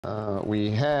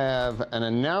We have an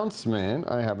announcement.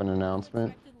 I have an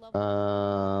announcement. What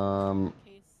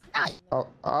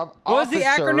was the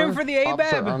acronym for the ABAB?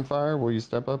 Officer Onfire, will you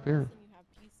step up here?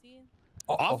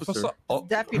 Officer.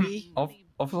 Deputy. Officer.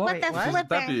 What the flipper?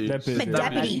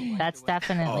 Deputy. That's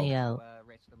definitely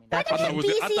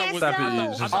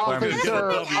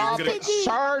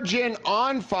Sergeant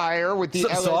Onfire with the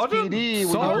LSPD.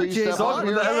 Sergeant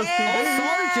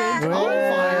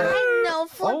Onfire.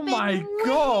 Oh my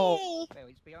god.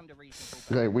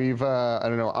 Okay, we've I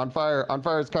don't know.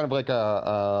 Onfire is kind of like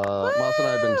a Moss and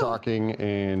I have been talking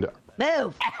and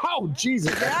move. Oh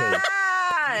Jesus. Okay.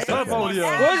 What was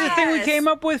the thing we came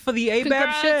up with for the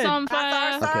ABAB shit?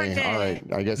 Okay, all right.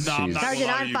 I guess she's Sergeant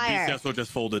Onfire. BCSO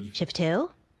just folded. Shift 2?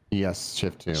 Yes,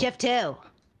 shift 2. Shift 2.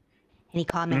 Any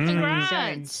comments or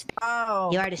concerns? Oh.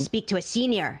 You are to speak to a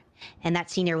senior, and that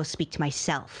senior will speak to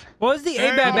myself. What was the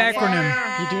ABAB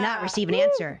acronym? You do not receive an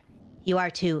answer. You are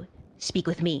to speak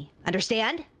with me.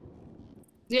 Understand?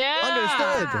 Yeah.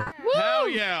 Understood. Hell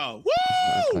yeah. Woo!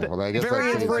 Okay, well, I guess Very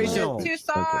that's inspirational. 2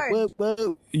 stars.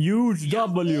 Huge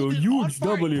W. Huge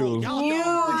W.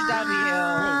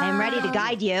 I am ready to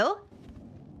guide you.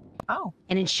 Oh.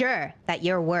 And ensure that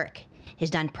your work is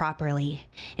done properly.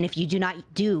 And if you do not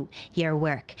do your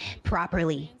work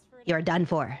properly, you're done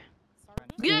for.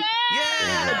 Yeah.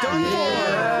 Done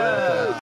for.